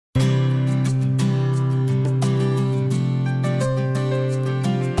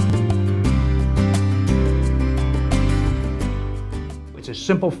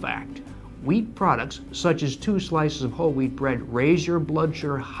simple fact. Wheat products, such as 2 slices of whole wheat bread, raise your blood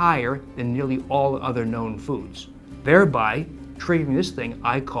sugar higher than nearly all other known foods, thereby triggering this thing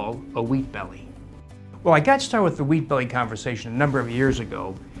I call a wheat belly. Well, I got started with the wheat belly conversation a number of years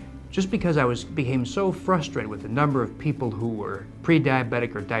ago, just because I became so frustrated with the number of people who were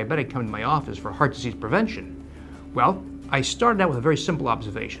pre-diabetic or diabetic coming to my office for heart disease prevention. Well, I started out with a very simple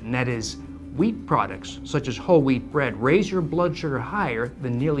observation, and that is, wheat products, such as whole wheat bread, raise your blood sugar higher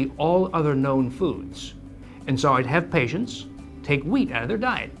than nearly all other known foods. And so I'd have patients take wheat out of their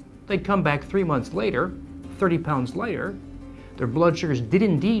diet. They'd come back 3 months later, 30 pounds lighter. Their blood sugars did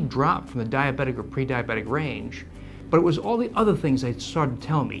indeed drop from the diabetic or pre-diabetic range, but it was all the other things they started to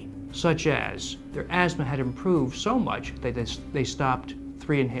tell me, such as their asthma had improved so much that they stopped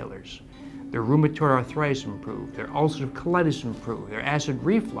 3 inhalers. Their rheumatoid arthritis improved, their ulcerative colitis improved, their acid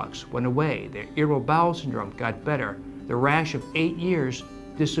reflux went away, their irritable bowel syndrome got better, the rash of 8 years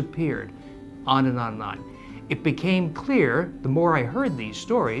disappeared, on and on and on. It became clear, the more I heard these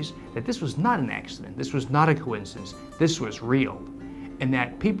stories, that this was not an accident, this was not a coincidence, this was real, and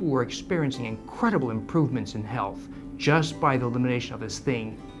that people were experiencing incredible improvements in health just by the elimination of this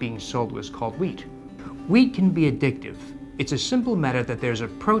thing being sold to us called wheat. Wheat can be addictive. It's a simple matter that there's a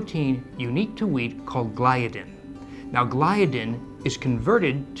protein unique to wheat called gliadin. Now, gliadin is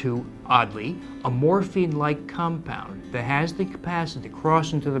converted to, oddly, a morphine-like compound that has the capacity to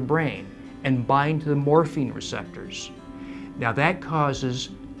cross into the brain and bind to the morphine receptors. Now, that causes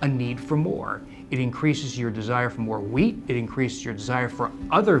a need for more. It increases your desire for more wheat. It increases your desire for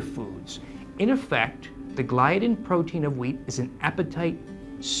other foods. In effect, the gliadin protein of wheat is an appetite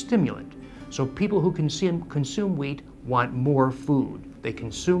stimulant. So people who consume wheat want more food. They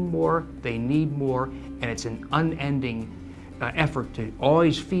consume more, they need more, and it's an unending effort to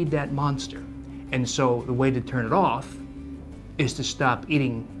always feed that monster. And so the way to turn it off is to stop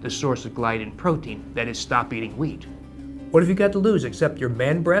eating the source of gliadin protein, that is, stop eating wheat. What have you got to lose except your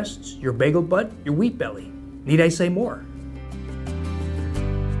man breasts, your bagel butt, your wheat belly? Need I say more?